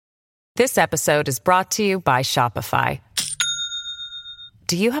This episode is brought to you by Shopify.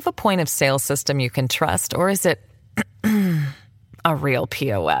 Do you have a point of sale system you can trust, or is it a real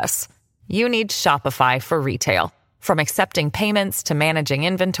POS? You need Shopify for retail. From accepting payments to managing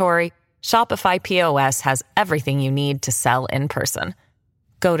inventory, Shopify POS has everything you need to sell in person.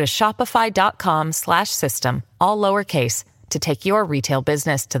 Go to shopify.com/system, all lowercase, to take your retail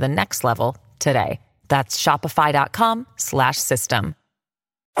business to the next level today. That's shopify.com/system.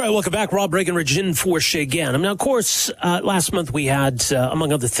 All right, welcome back. Rob Breckenridge in for Shay Gannon. Now, of course, last month we had,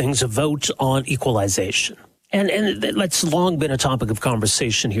 among other things, a vote on equalization. And that's long been a topic of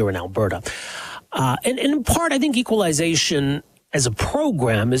conversation here in Alberta. And in part, I think equalization as a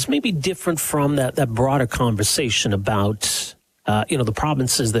program is maybe different from that broader conversation about, the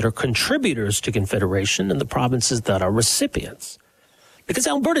provinces that are contributors to Confederation and the provinces that are recipients. Because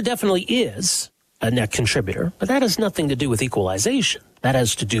Alberta definitely is a net contributor, but that has nothing to do with equalization. That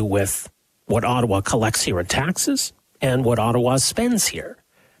has to do with what Ottawa collects here in taxes and what Ottawa spends here.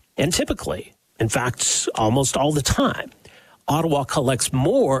 And typically, in fact, almost all the time, Ottawa collects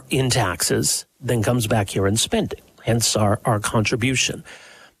more in taxes than comes back here in spending, hence our contribution.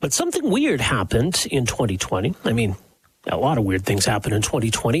 But something weird happened in 2020. I mean, a lot of weird things happened in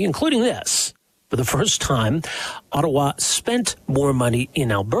 2020, including this. For the first time, Ottawa spent more money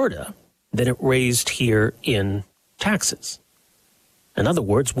in Alberta than it raised here in taxes. In other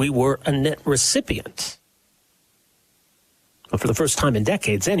words, we were a net recipient. But for the first time in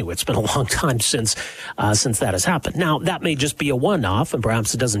decades, anyway, it's been a long time since that has happened. Now, that may just be a one-off, and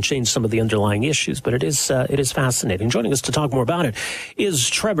perhaps it doesn't change some of the underlying issues, but it is fascinating. Joining us to talk more about it is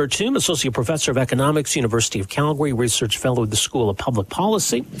Trevor Tombe, Associate Professor of Economics, University of Calgary, Research Fellow at the School of Public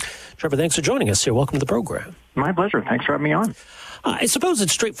Policy. Trevor, thanks for joining us here. Welcome to the program. My pleasure. Thanks for having me on. I suppose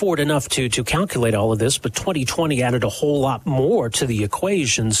it's straightforward enough to calculate all of this, but 2020 added a whole lot more to the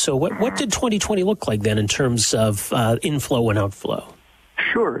equation. So what did 2020 look like then in terms of inflow and outflow?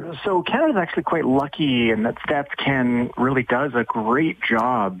 Sure. So Canada's actually quite lucky in that StatsCan really does a great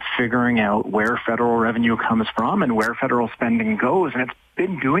job figuring out where federal revenue comes from and where federal spending goes, and it's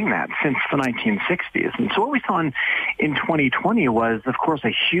been doing that since the 1960s. And so what we saw in 2020 was, of course,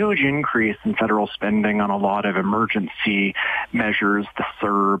 a huge increase in federal spending on a lot of emergency measures, the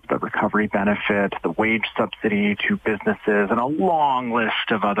CERB, the recovery benefit, the wage subsidy to businesses, and a long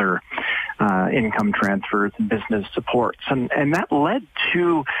list of other income transfers and business supports. And that led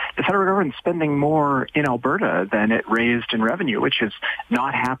to the federal government spending more in Alberta than it raised in revenue, which has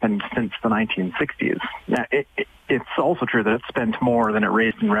not happened since the 1960s. Now, it's also true that it spent more than it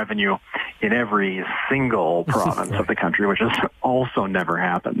raised in revenue in every single province of the country, which has also never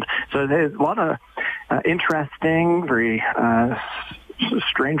happened. So there's a lot of interesting, very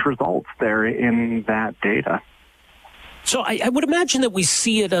strange results there in that data. So I would imagine that we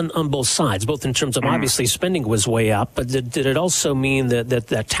see it on both sides, both in terms of obviously spending was way up, but did it also mean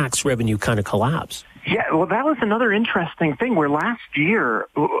that tax revenue kind of collapsed? Yeah, well, that was another interesting thing where last year,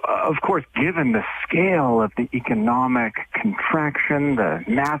 of course, given the scale of the economic contraction, the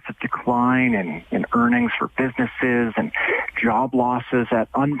massive decline in earnings for businesses and job losses at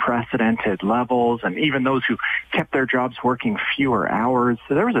unprecedented levels, and even those who kept their jobs working fewer hours,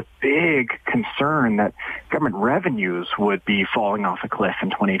 so there was a big concern that government revenues would be falling off a cliff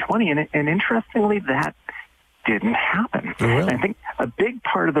in 2020, and interestingly, that didn't happen. Oh, really? I think a big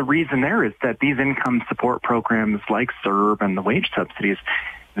part of the reason there is that these income support programs like CERB and the wage subsidies,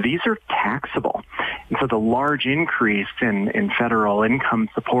 these are taxable. And so the large increase in federal income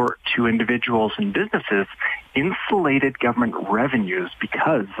support to individuals and businesses insulated government revenues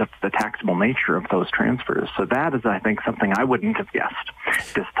because of the taxable nature of those transfers. So that is, I think, something I wouldn't have guessed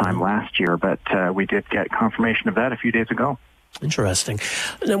this time last year, but we did get confirmation of that a few days ago. Interesting.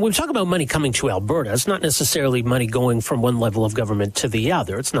 Now, when we talk about money coming to Alberta, it's not necessarily money going from one level of government to the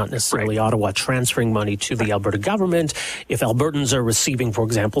other. It's not necessarily Ottawa transferring money to the Alberta government. If Albertans are receiving, for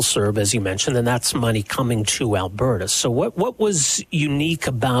example, CERB, as you mentioned, then that's money coming to Alberta. So what was unique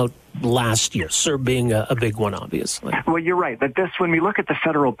about last year, CERB being a big one, obviously? Well, you're right. But when we look at the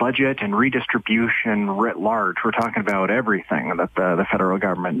federal budget and redistribution writ large, we're talking about everything that the federal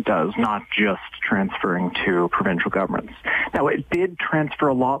government does, not just transferring to provincial governments. Now, it did transfer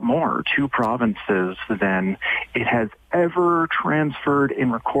a lot more to provinces than it has ever transferred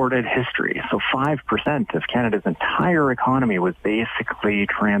in recorded history. So 5% of Canada's entire economy was basically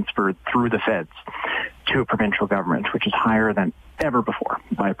transferred through the feds to a provincial government, which is higher than ever before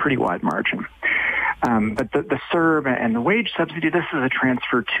by a pretty wide margin. But the CERB and the wage subsidy, this is a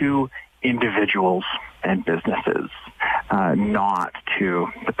transfer to individuals and businesses, not to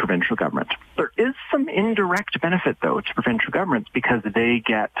the provincial government. There is some indirect benefit, though, to provincial governments because they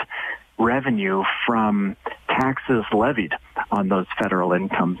get revenue from taxes levied on those federal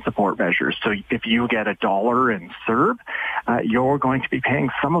income support measures. So if you get $1 in CERB, you're going to be paying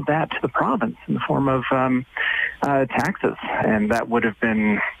some of that to the province in the form of taxes. And that would have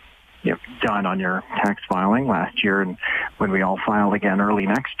been done on your tax filing last year and when we all file again early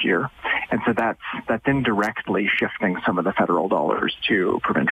next year. And so that's indirectly shifting some of the federal dollars to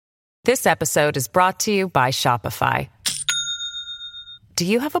provincial. This episode is brought to you by Shopify. Do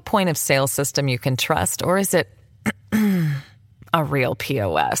you have a point of sale system you can trust, or is it a real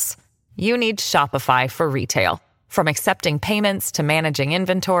POS? You need Shopify for retail. From accepting payments to managing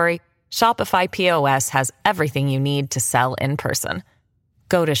inventory, Shopify POS has everything you need to sell in person.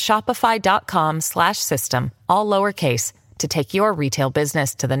 Go to shopify.com/system, all lowercase, to take your retail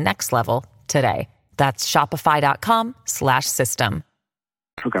business to the next level today. That's shopify.com/system.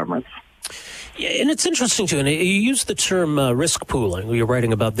 Governments. Yeah, and it's interesting, too, and you used the term risk pooling. We were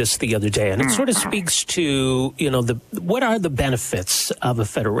writing about this the other day, and it sort of speaks to, what are the benefits of a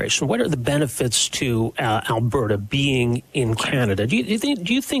federation? What are the benefits to Alberta being in Canada? Do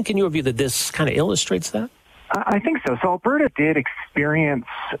you think, in your view, that this kind of illustrates that? I think so. So Alberta did experience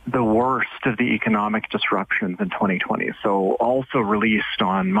the worst of the economic disruptions in 2020. So also released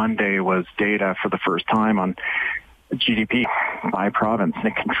on Monday was data for the first time on GDP by province, and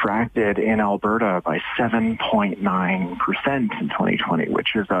it contracted in Alberta by 7.9% in 2020,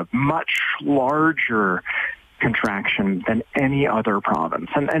 which is a much larger contraction than any other province.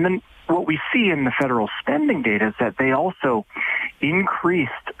 And then what we see in the federal spending data is that they also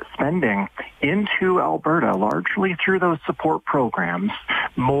increased spending into Alberta largely through those support programs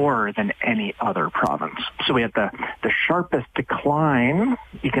more than any other province. So we had the sharpest decline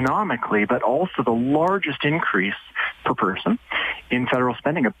economically, but also the largest increase per person in federal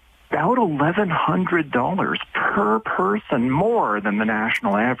spending, about $1,100 per person more than the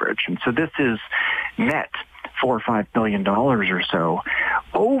national average. And so this is net $4 or $5 billion or so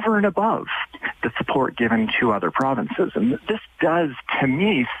over and above the support given to other provinces. And this does, to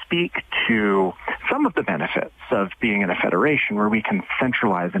me, speak to some of the benefits of being in a federation where we can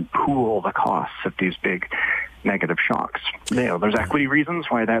centralize and pool the costs of these big negative shocks. There's equity reasons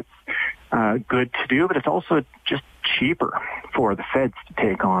why that's good to do, but it's also just cheaper for the feds to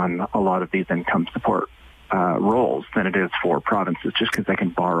take on a lot of these income support roles than it is for provinces, just because they can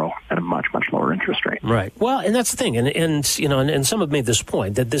borrow at a much, much lower interest rate. Right. Well, and that's the thing. And some have made this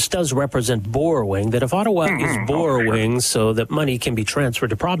point that this does represent borrowing, that if Ottawa is borrowing so that money can be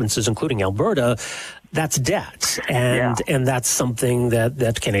transferred to provinces, including Alberta, that's debt. And that's something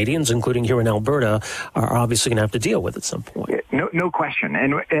that Canadians, including here in Alberta, are obviously going to have to deal with at some point. No question.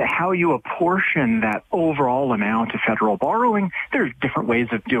 And how you apportion that overall amount of federal borrowing, there's different ways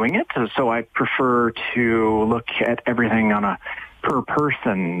of doing it. So I prefer to look at everything on a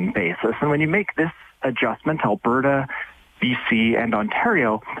per-person basis. And when you make this adjustment, Alberta, BC, and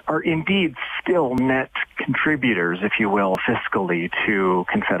Ontario are indeed still net contributors, if you will, fiscally to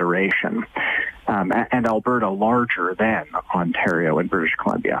Confederation. And Alberta larger than Ontario and British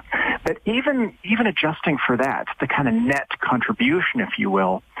Columbia. But even adjusting for that, the kind of net contribution, if you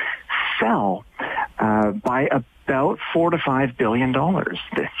will, fell by about $4 to $5 billion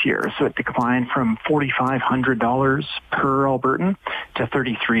this year. So it declined from $4,500 per Albertan to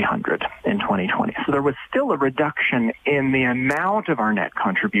 $3,300 in 2020. So there was still a reduction in the amount of our net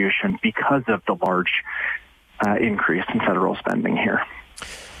contribution because of the large increase in federal spending here.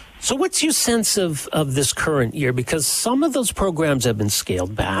 So what's your sense of this current year? Because some of those programs have been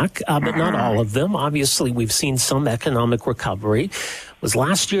scaled back, but not all of them. Obviously, we've seen some economic recovery. Was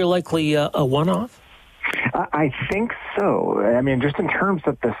last year likely a one-off? I think so. I mean, just in terms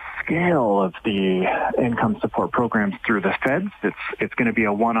of the scale of the income support programs through the feds, it's going to be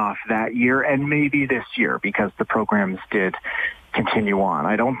a one-off that year and maybe this year because the programs did continue on.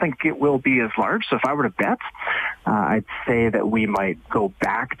 I don't think it will be as large. So if I were to bet, I'd say that we might go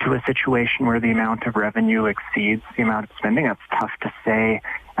back to a situation where the amount of revenue exceeds the amount of spending. That's tough to say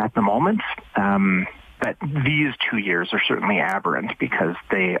at the moment. But these 2 years are certainly aberrant because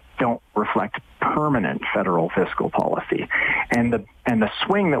they don't reflect permanent federal fiscal policy. And the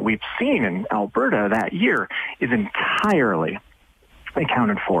swing that we've seen in Alberta that year is entirely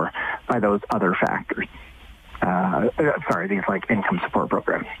accounted for by those other factors. These like income support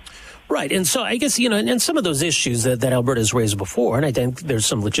programs. Right. And so I guess, and some of those issues that Alberta has raised before, and I think there's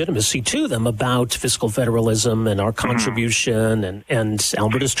some legitimacy to them about fiscal federalism and our contribution and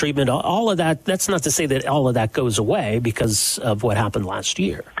Alberta's treatment, all of that. That's not to say that all of that goes away because of what happened last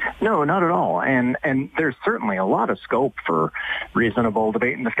year. No, not at all. And there's certainly a lot of scope for reasonable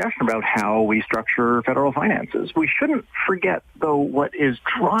debate and discussion about how we structure federal finances. We shouldn't forget, though, what is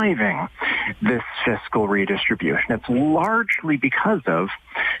driving this fiscal redistribution. It's largely because of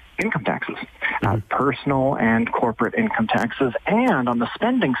income taxes, personal and corporate income taxes, and on the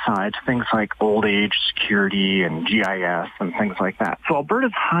spending side, things like old age security and GIS and things like that. So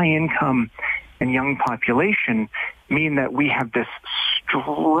Alberta's high income and young population mean that we have this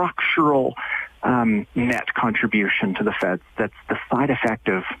structural net contribution to the feds that's the side effect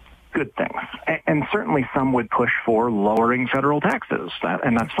of good things. And certainly some would push for lowering federal taxes,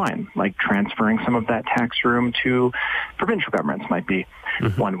 and that's fine. Like transferring some of that tax room to provincial governments might be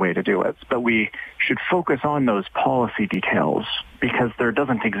one way to do it. But we should focus on those policy details because there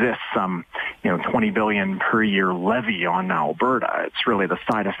doesn't exist some, $20 billion per year levy on Alberta. It's really the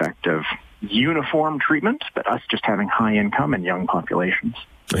side effect of uniform treatment, but us just having high income and young populations.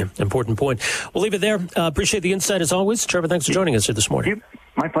 Yeah, important point. We'll leave it there. Appreciate the insight as always. Trevor, thanks for joining us here this morning.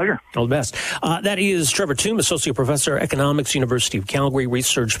 My pleasure. All the best. That is Trevor Tombe, Associate Professor, Economics, University of Calgary,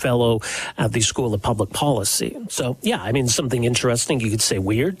 Research Fellow at the School of Public Policy. So, something interesting. You could say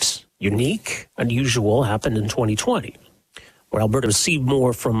weird, unique, unusual happened in 2020, where Alberta received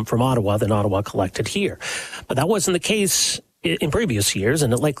more from Ottawa than Ottawa collected here. But that wasn't the case in previous years,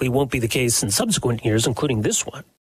 and it likely won't be the case in subsequent years, including this one.